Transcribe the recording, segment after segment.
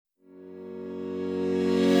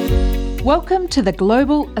Welcome to the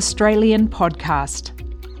Global Australian Podcast.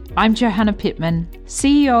 I'm Johanna Pittman,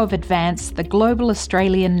 CEO of Advance, the Global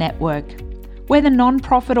Australian Network. We're the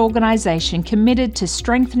non-profit organisation committed to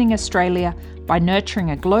strengthening Australia by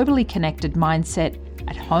nurturing a globally connected mindset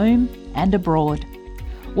at home and abroad.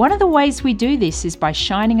 One of the ways we do this is by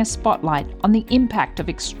shining a spotlight on the impact of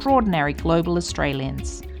extraordinary global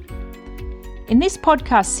Australians. In this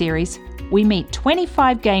podcast series, we meet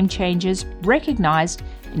 25 game changers recognised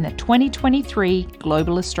in the 2023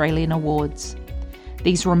 Global Australian Awards.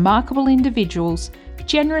 These remarkable individuals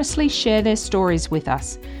generously share their stories with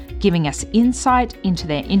us, giving us insight into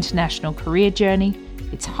their international career journey,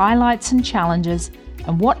 its highlights and challenges,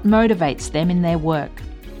 and what motivates them in their work.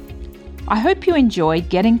 I hope you enjoy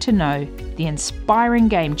getting to know the inspiring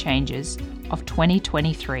game changers of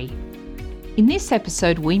 2023. In this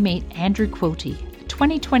episode, we meet Andrew Quilty, a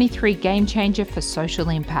 2023 Game Changer for Social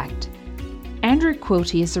Impact. Andrew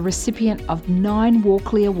Quilty is a recipient of 9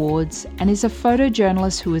 Walkley Awards and is a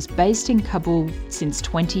photojournalist who is based in Kabul since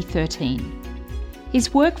 2013.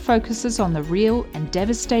 His work focuses on the real and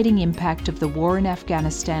devastating impact of the war in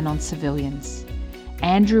Afghanistan on civilians.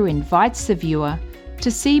 Andrew invites the viewer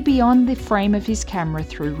to see beyond the frame of his camera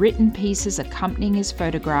through written pieces accompanying his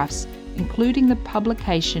photographs, including the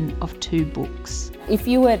publication of 2 books. If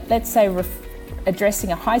you were, let's say,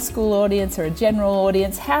 addressing a high school audience or a general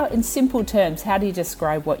audience, how, in simple terms, how do you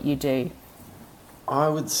describe what you do? I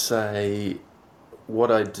would say what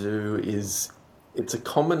I do is it's a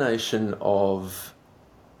combination of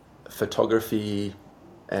photography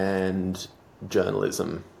and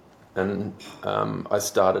journalism. And I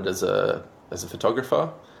started as a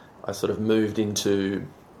photographer. I sort of moved into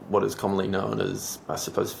what is commonly known as, I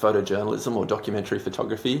suppose, photojournalism or documentary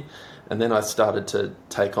photography. And then I started to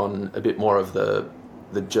take on a bit more of the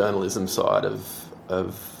journalism side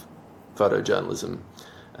of photojournalism.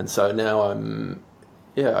 And so now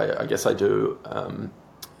I guess I do,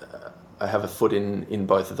 I have a foot in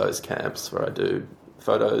both of those camps where I do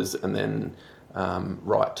photos and then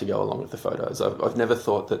write to go along with the photos. I've never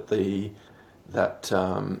thought that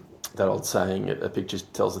that old saying, a picture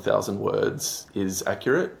tells 1,000 words, is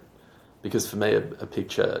accurate, because for me a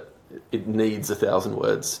picture, it needs 1,000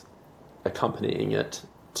 words accompanying it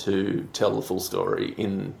to tell the full story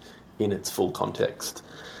in its full context.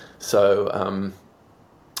 So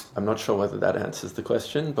I'm not sure whether that answers the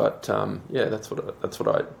question, but that's what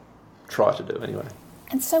I try to do anyway.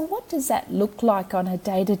 And so what does that look like on a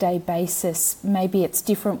day-to-day basis? Maybe it's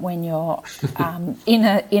different when you're in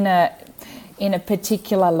a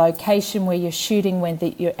particular location where you're shooting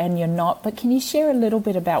and you're not, but can you share a little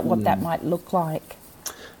bit about what that might look like?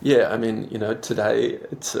 Yeah, I mean, today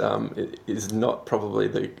it is not probably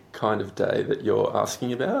the kind of day that you're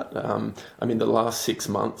asking about. The last 6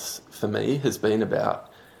 months for me has been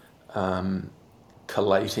about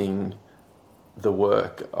collating the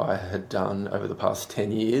work I had done over the past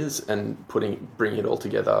 10 years and bringing it all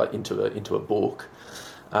together into a book.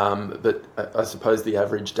 But I suppose the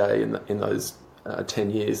average day in those 10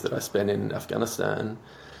 years that I spent in Afghanistan,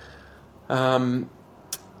 apart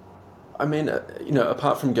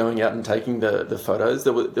from going out and taking the photos,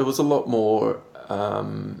 there was a lot more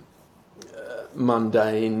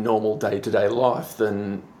mundane, normal day-to-day life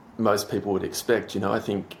than most people would expect. I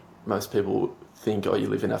think most people think, you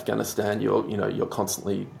live in Afghanistan, you're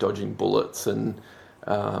constantly dodging bullets and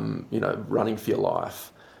running for your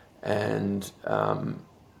life. And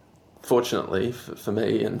fortunately for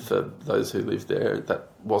me and for those who live there, that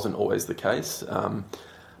wasn't always the case.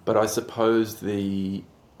 But I suppose the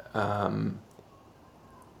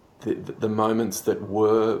moments that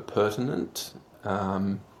were pertinent,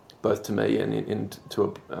 both to me and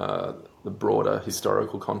into the broader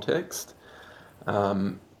historical context,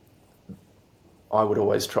 I would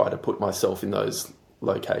always try to put myself in those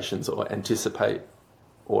locations or anticipate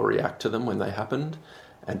or react to them when they happened,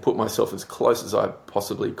 and put myself as close as I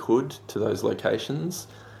possibly could to those locations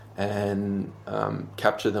and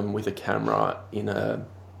capture them with a camera in a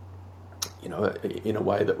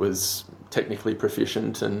way that was technically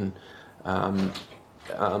proficient and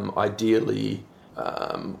ideally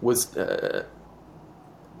was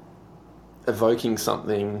evoking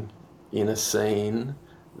something in a scene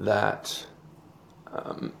that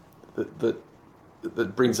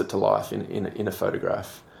brings it to life in a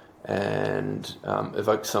photograph and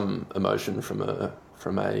evokes some emotion from a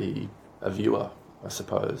viewer, I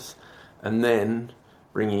suppose, and then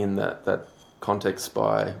bringing in that context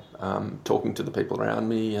by talking to the people around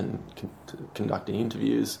me and conducting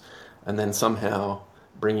interviews, and then somehow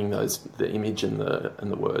bringing the image and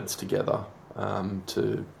the words together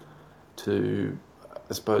to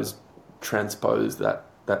I suppose transpose that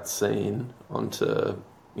that scene onto,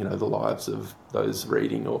 the lives of those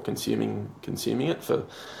reading or consuming it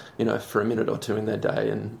for a minute or two in their day,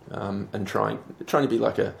 and trying to be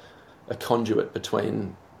like a conduit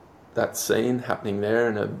between that scene happening there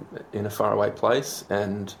in a faraway place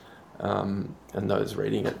and those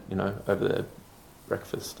reading it, over their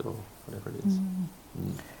breakfast or whatever it is.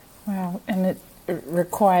 Wow, and it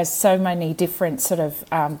requires so many different sort of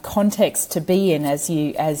contexts to be in as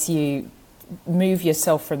you move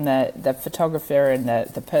yourself from the photographer and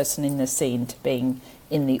the person in the scene to being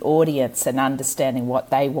in the audience and understanding what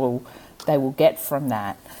they will get from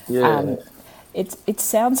that. Yeah. It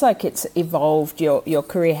sounds like it's evolved. Your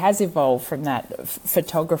career has evolved from that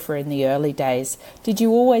photographer in the early days. Did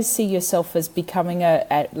you always see yourself as becoming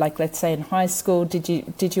like, let's say in high school? Did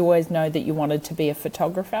you always know that you wanted to be a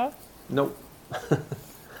photographer? Nope.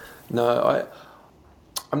 No,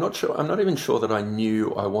 I'm not sure. I'm not even sure that I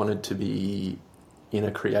knew I wanted to be in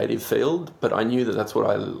a creative field, but I knew that that's what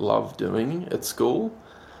I loved doing at school.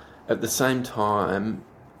 At the same time,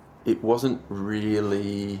 it wasn't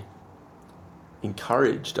really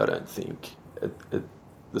encouraged, I don't think, at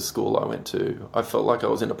the school I went to. I felt like I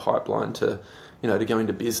was in a pipeline to go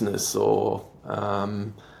into business or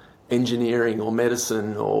engineering or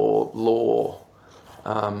medicine or law,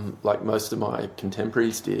 like most of my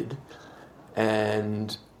contemporaries did.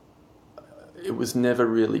 And it was never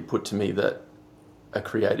really put to me that a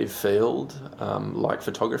creative field like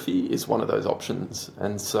photography is one of those options.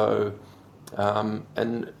 And so,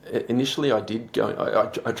 and initially I did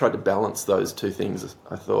go, I tried to balance those two things.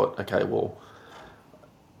 I thought, okay, well,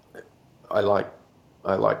 I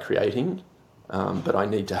like creating, but I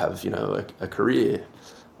need to have, a career.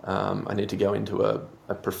 I need to go into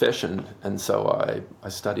a profession. And so I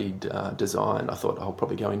studied design. I thought I'll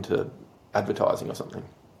probably go into advertising or something.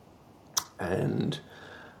 And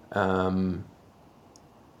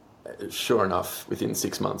sure enough, within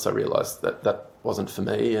 6 months, I realised that wasn't for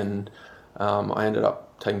me, and I ended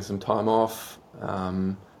up taking some time off,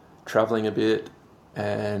 travelling a bit,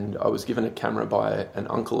 and I was given a camera by an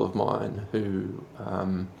uncle of mine who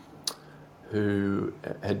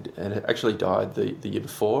had actually died the year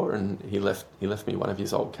before, and he left me one of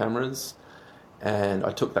his old cameras, and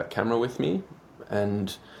I took that camera with me,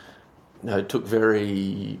 and took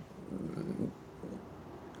very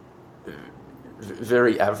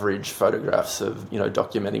average photographs of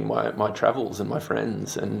documenting my travels and my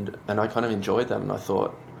friends, and I kind of enjoyed them, and I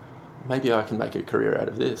thought maybe I can make a career out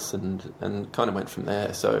of this, and kind of went from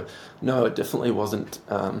there. So no, it definitely wasn't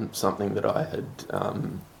something that I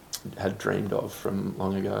had dreamed of from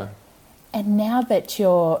long ago. And now that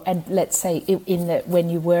and let's say when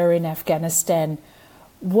you were in Afghanistan,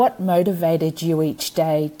 what motivated you each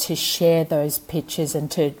day to share those pictures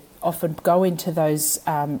and to often go into those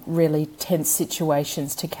really tense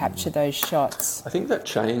situations to capture those shots? I think that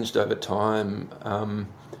changed over time. I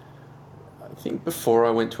think before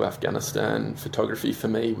I went to Afghanistan, photography for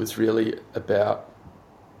me was really about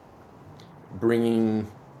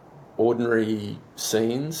bringing ordinary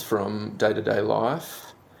scenes from day-to-day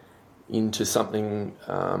life into something,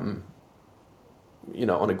 on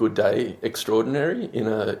a good day, extraordinary in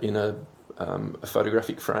a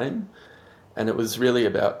photographic frame. And it was really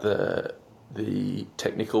about the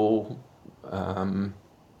technical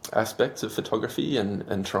aspects of photography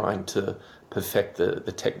and trying to perfect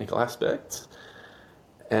the technical aspects.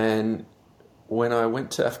 And when I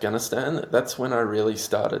went to Afghanistan, that's when I really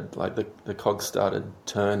started, like the cogs started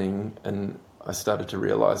turning, and I started to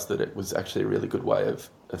realise that it was actually a really good way of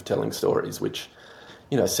telling stories, which,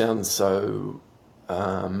 sounds so...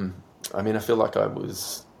 I feel like I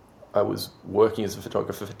was working as a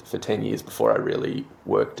photographer for 10 years before I really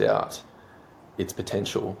worked out its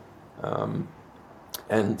potential.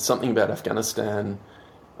 And something about Afghanistan,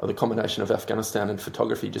 or the combination of Afghanistan and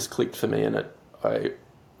photography, just clicked for me, and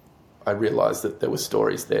I realised that there were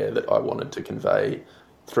stories there that I wanted to convey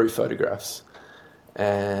through photographs.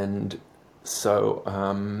 And so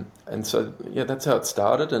that's how it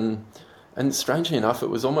started. And strangely enough, it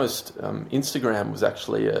was almost, Instagram was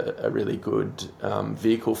actually a really good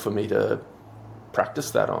vehicle for me to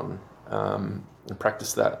practice that on, and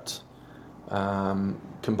practice that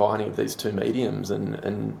combining of these two mediums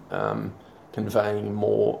and conveying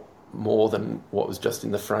more than what was just in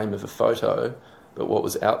the frame of a photo, but what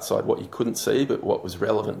was outside, what you couldn't see, but what was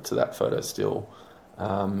relevant to that photo still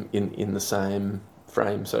in the same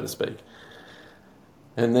frame, so to speak.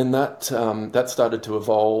 And then that started to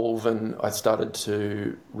evolve, and I started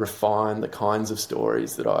to refine the kinds of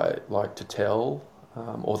stories that I like to tell,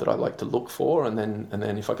 or that I like to look for, and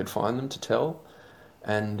then if I could find them, to tell.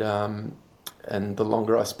 And the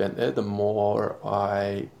longer I spent there, the more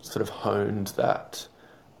I sort of honed that,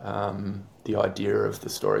 the idea of the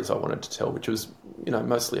stories I wanted to tell, which was,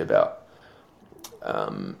 mostly about,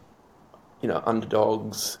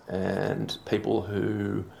 underdogs and people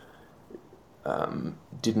who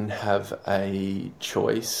didn't have a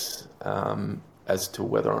choice as to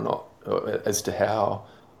whether or not, or as to how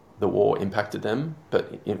the war impacted them,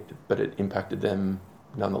 but it impacted them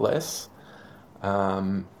nonetheless.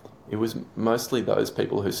 It was mostly those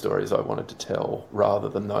people whose stories I wanted to tell, rather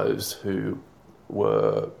than those who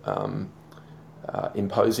were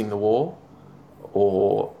imposing the war,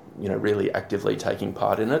 or really actively taking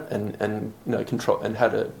part in it, and control, and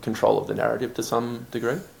had a control of the narrative to some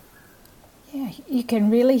degree. Yeah, you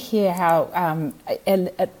can really hear how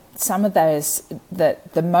some of those,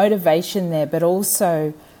 the motivation there, but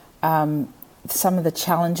also some of the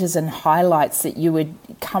challenges and highlights that you would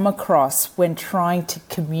come across when trying to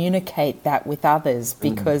communicate that with others,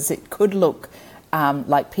 because it could look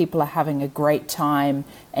like people are having a great time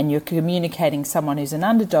and you're communicating someone who's an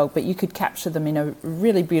underdog, but you could capture them in a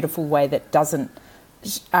really beautiful way that doesn't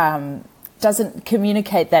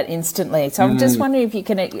communicate that instantly. So I'm just wondering if you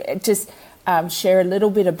can just share a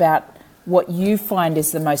little bit about what you find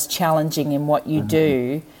is the most challenging in what you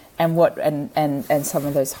do, and what and some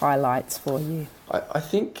of those highlights for you. I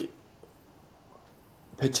think,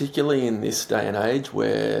 particularly in this day and age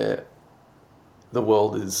where the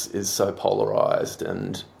world is so polarized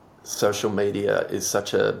and social media is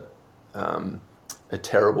such a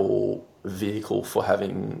terrible vehicle for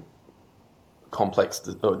having complex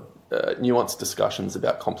or nuanced discussions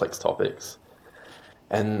about complex topics,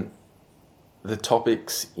 and the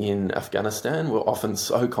topics in Afghanistan were often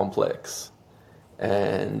so complex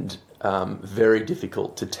and very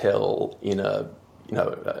difficult to tell in a,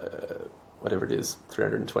 whatever it is,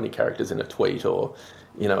 320 characters in a tweet, or,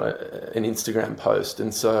 an Instagram post.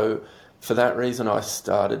 And so for that reason, when I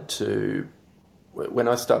started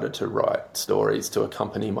to write stories to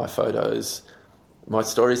accompany my photos, my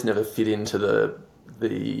stories never fit into the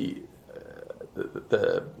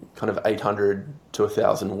kind of 800 to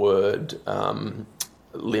 1,000 word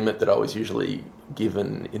limit that I was usually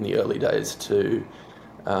given in the early days to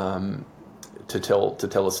tell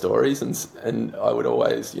the stories, and I would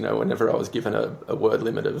always, whenever I was given a word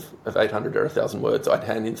limit of 800 or 1,000 words, I'd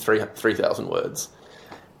hand in 3,000 words,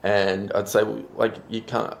 and I'd say, well, like,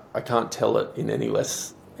 I can't tell it in any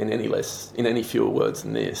fewer words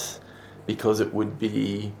than this, because it would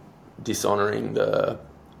be dishonoring the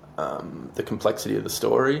complexity of the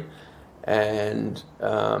story, and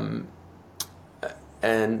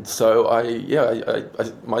so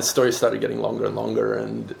my story started getting longer and longer,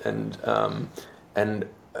 and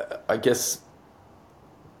I guess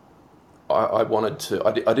I wanted to.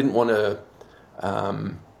 I didn't want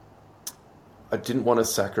to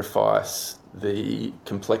sacrifice the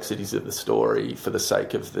complexities of the story for the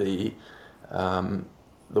sake of the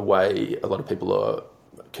way a lot of people are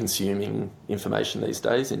consuming information these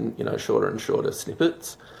days in shorter and shorter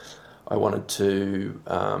snippets. I wanted to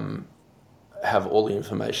have all the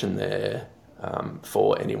information there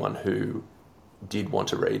for anyone who did want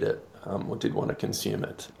to read it or did want to consume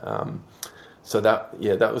it. So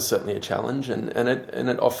that was certainly a challenge, and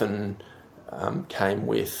it often came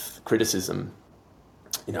with criticism.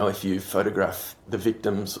 If you photograph the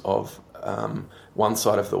victims of one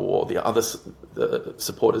side of the war, the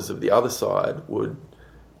supporters of the other side would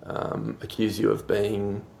accuse you of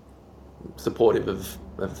being supportive of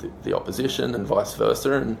the opposition, and vice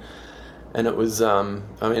versa, and it was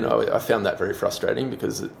I found that very frustrating,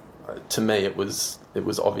 because to me it was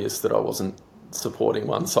obvious that I wasn't supporting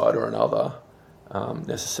one side or another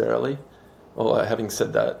necessarily. Although, having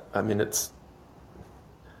said that,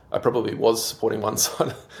 I probably was supporting one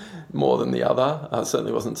side more than the other. I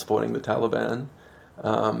certainly wasn't supporting the Taliban.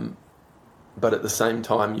 But at the same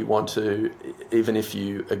time, you want to, even if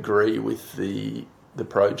you agree with the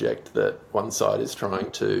project that one side is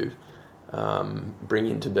trying to bring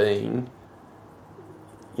into being,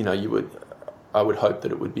 I would hope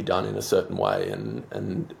that it would be done in a certain way,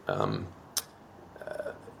 and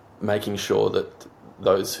making sure that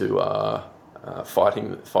those who are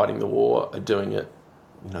fighting the war are doing it,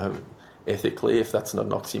 ethically, if that's not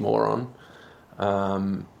an oxymoron,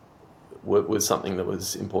 was something that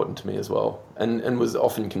was important to me as well, and was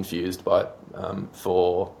often confused by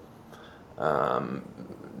for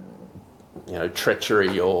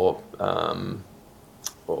treachery or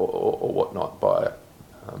whatnot by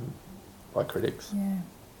critics.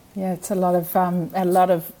 Yeah, it's a lot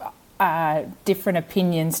of different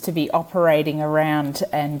opinions to be operating around,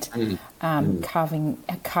 and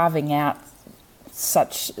carving out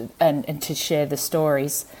such and to share the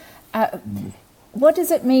stories. What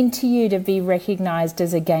does it mean to you to be recognised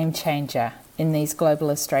as a game changer in these Global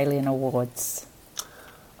Australian Awards?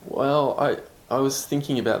 Well, I was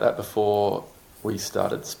thinking about that before we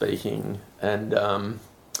started speaking, and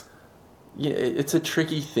it's a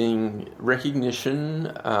tricky thing. Recognition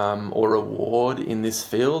or award in this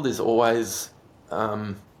field is always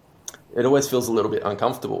it always feels a little bit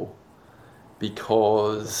uncomfortable,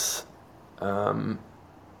 because to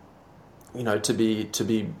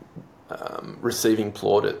be receiving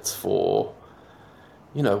plaudits for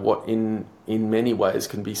what in many ways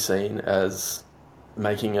can be seen as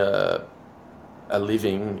making a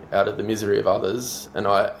living out of the misery of others,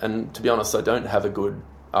 and to be honest, I don't have a good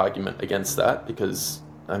argument against that, because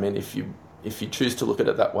I mean, if you choose to look at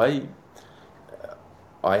it that way,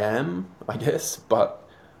 I guess, but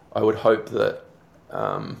I would hope that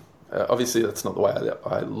obviously that's not the way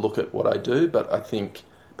I look at what I do, but at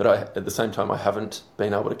the same time I haven't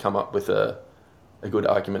been able to come up with a good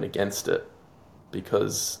argument against it,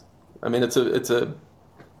 because I mean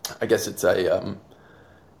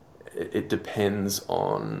it depends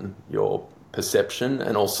on your perception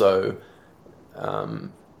and also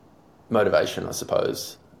motivation, I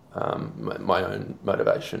suppose, my own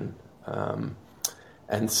motivation.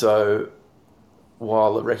 And so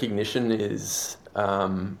while the recognition is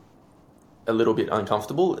a little bit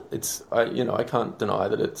uncomfortable, I can't deny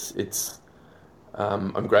that it's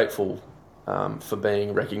I'm grateful for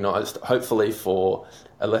being recognised, hopefully for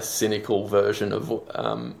a less cynical version of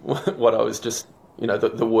what I was just,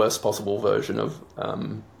 the worst possible version of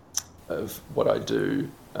what I do,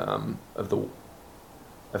 of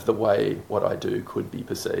the way what I do could be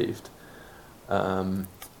perceived,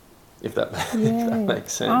 if that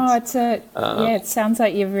makes sense. Oh, it sounds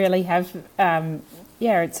like you really have.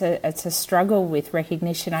 It's a struggle with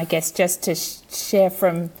recognition, I guess. Just to share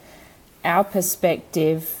from our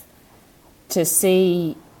perspective, to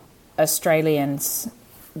see Australians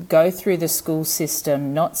go through the school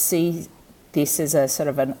system, not see this as a sort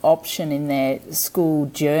of an option in their school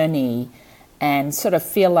journey, and sort of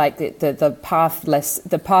feel like the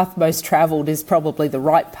path most travelled is probably the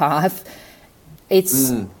right path.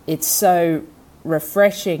 It's so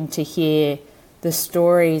refreshing to hear the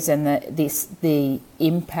stories and the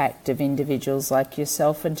impact of individuals like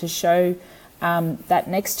yourself, and to show that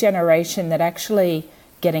next generation that actually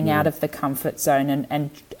getting out of the comfort zone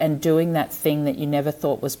and doing that thing that you never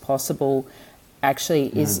thought was possible actually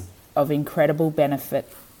is of incredible benefit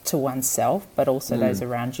to oneself, but also those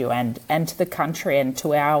around you, and to the country, and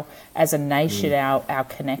to our, as a nation, our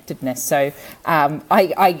connectedness. So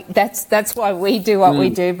that's why we do what we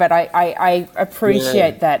do. But I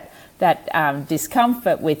appreciate that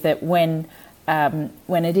discomfort with it when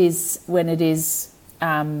it is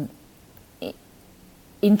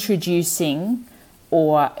introducing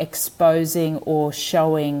or exposing or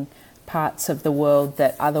showing parts of the world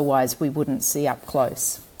that otherwise we wouldn't see up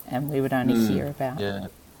close and we would only hear about. Yeah.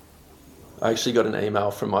 I actually got an email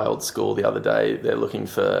from my old school the other day. They're looking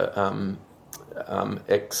for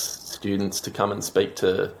ex-students to come and speak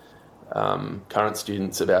to current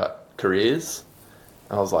students about careers.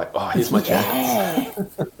 And I was like, oh, here's my chance.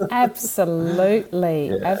 Absolutely.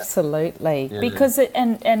 Yeah. Because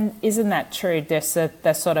and isn't that true? There's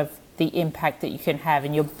the sort of the impact that you can have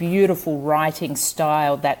in your beautiful writing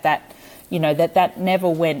style, that never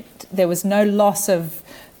went, there was no loss of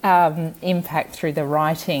impact through the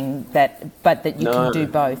writing, but that you can do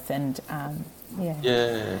both. And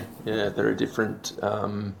there are different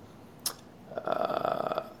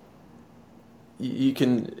you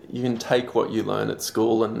can take what you learn at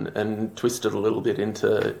school and twist it a little bit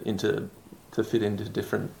to fit into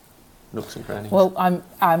different nooks and crannies. Well, I'm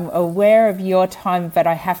aware of your time, but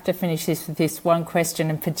I have to finish this with this one question,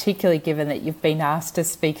 and particularly given that you've been asked to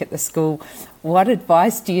speak at the school, what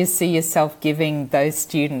advice do you see yourself giving those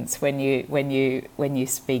students when you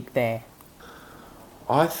speak there?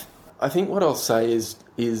 I think what I'll say is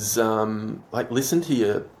listen to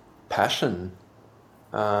your passion,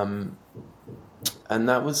 and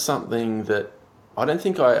that was something that I don't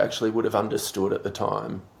think I actually would have understood at the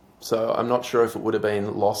time. So I'm not sure if it would have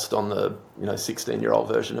been lost on the 16-year-old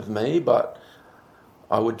version of me, but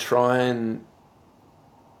I would try and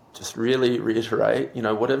just really reiterate,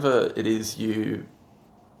 whatever it is you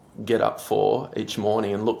get up for each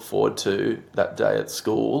morning and look forward to that day at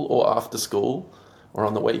school or after school or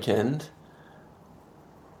on the weekend,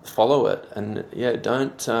 follow it. And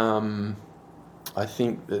don't. I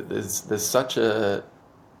think that there's such a.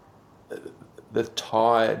 The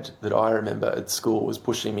tide that I remember at school was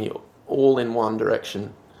pushing me all in one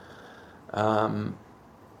direction. And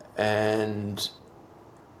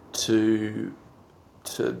to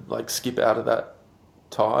like skip out of that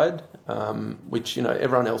tide, which, you know,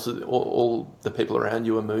 everyone else, all the people around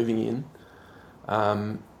you are moving in,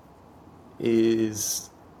 is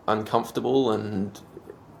uncomfortable and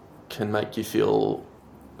can make you feel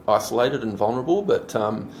isolated and vulnerable. But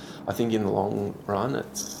I think in the long run,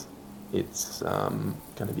 it's going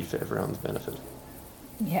to be for everyone's benefit.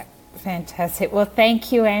 Yeah. Fantastic. Well,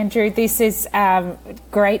 thank you, Andrew. This is a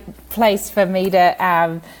great place for me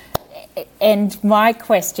to end my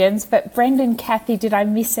questions. But Brendan, Kathy, did I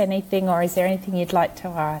miss anything, or is there anything you'd like to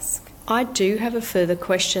ask? I do have a further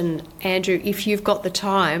question, Andrew, if you've got the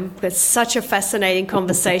time. It's such a fascinating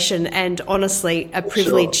conversation and honestly a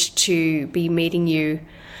privilege to be meeting you.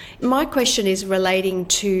 My question is relating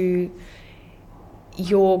to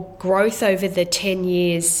your growth over the 10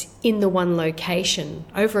 years in the one location.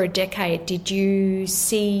 Over a decade, did you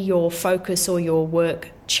see your focus or your work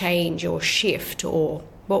change or shift, or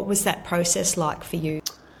what was that process like for you?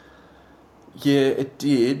 Yeah, it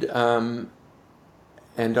did. And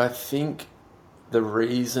I think the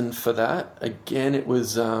reason for that, again, it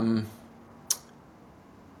was, it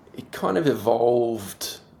kind of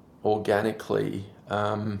evolved organically.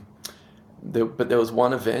 But there was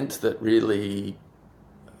one event that really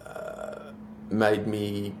made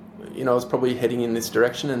me, you know, I was probably heading in this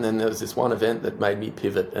direction, and then there was this one event that made me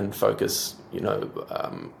pivot and focus, you know,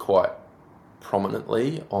 quite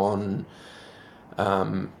prominently on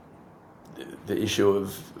the issue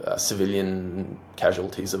of civilian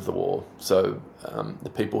casualties of the war. So the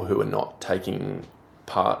people who were not taking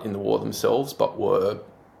part in the war themselves, but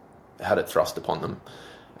had it thrust upon them.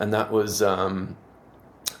 And that was, that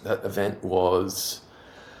event was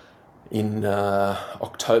in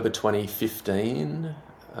October 2015.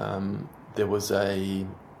 There was the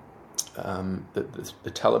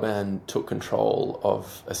Taliban took control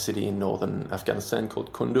of a city in northern Afghanistan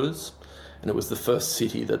called Kunduz, and it was the first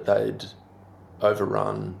city that they'd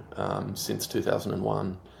overrun since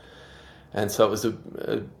 2001. And so it was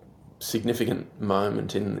a significant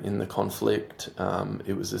moment in the conflict.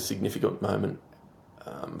 It was a significant moment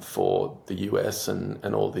for the US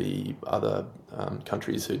and all the other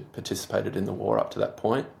countries who participated in the war up to that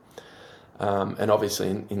point, and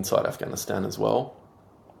obviously inside Afghanistan as well.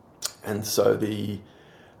 And so the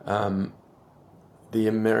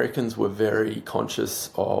Americans were very conscious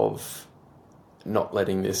of not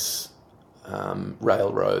letting this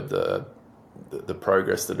railroad the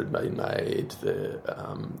progress that had been made,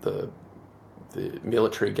 the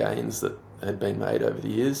military gains that had been made over the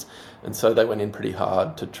years, and so they went in pretty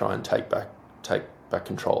hard to try and take back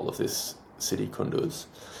control of this city, Kunduz.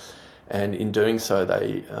 And in doing so,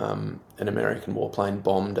 they an American warplane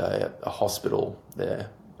bombed a hospital there,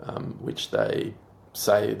 which they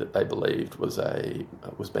say that they believed was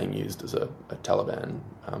being used as a Taliban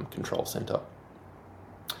control centre.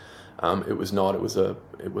 It was not. It was a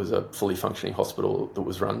fully functioning hospital that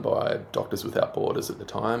was run by Doctors Without Borders at the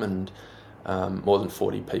time, and more than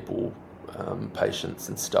 40 people, patients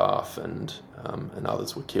and staff and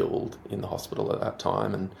others were killed in the hospital at that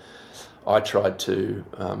time. And I tried to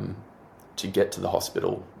get to the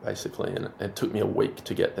hospital basically, and it took me a week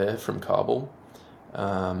to get there from Kabul.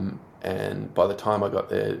 And by the time I got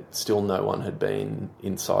there, still no one had been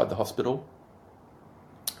inside the hospital,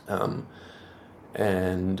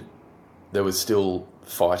 and there was still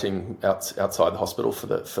fighting outside the hospital for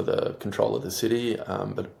the control of the city.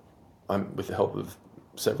 But with the help of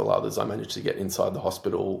several others, I managed to get inside the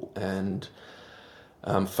hospital and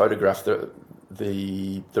photograph the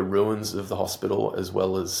ruins of the hospital, as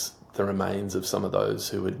well as the remains of some of those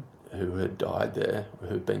who had died there, who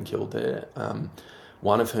had been killed there.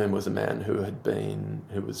 One of whom was a man who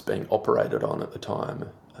was being operated on at the time.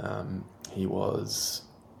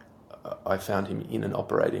 I found him in an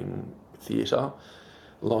operating theatre,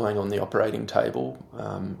 lying on the operating table,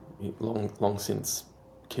 long since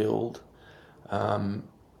killed.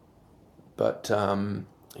 But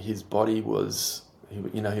his body was, he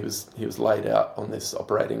was laid out on this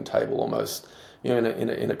operating table, almost, in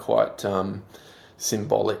a quite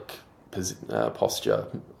symbolic posture.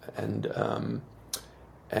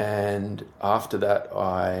 And after that,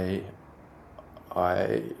 I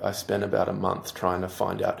spent about a month trying to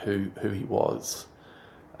find out who he was.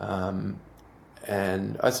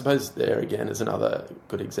 And I suppose there again is another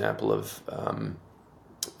good example of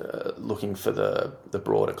looking for the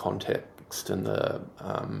broader context and the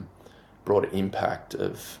broader impact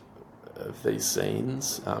of these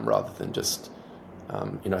scenes, rather than just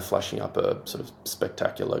flashing up a sort of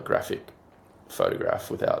spectacular graphic photograph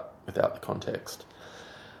without the context.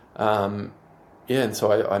 And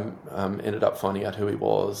so I ended up finding out who he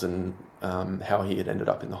was, and how he had ended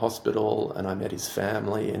up in the hospital, and I met his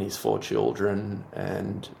family and his 4 children,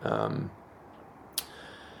 and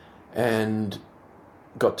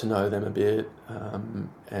got to know them a bit,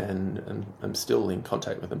 and I'm still in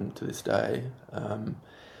contact with them to this day.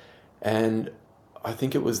 And I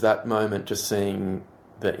think it was that moment, just seeing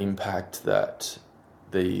the impact that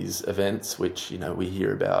these events, which, we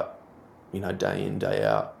hear about, day in, day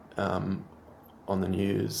out, on the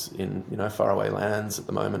news in, faraway lands. At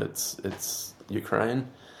the moment, it's Ukraine.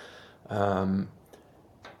 And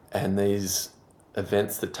these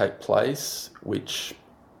events that take place, which,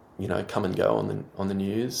 come and go on the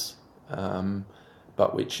news,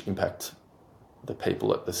 but which impact the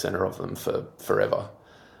people at the centre of them for forever.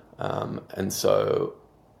 And so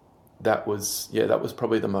that was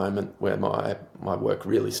probably the moment where my work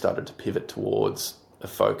really started to pivot towards a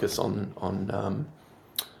focus on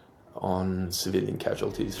civilian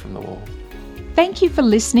casualties from the war. Thank you for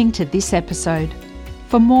listening to this episode.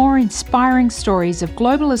 For more inspiring stories of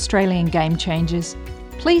global Australian game changers,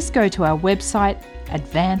 please go to our website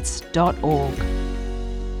advance.org.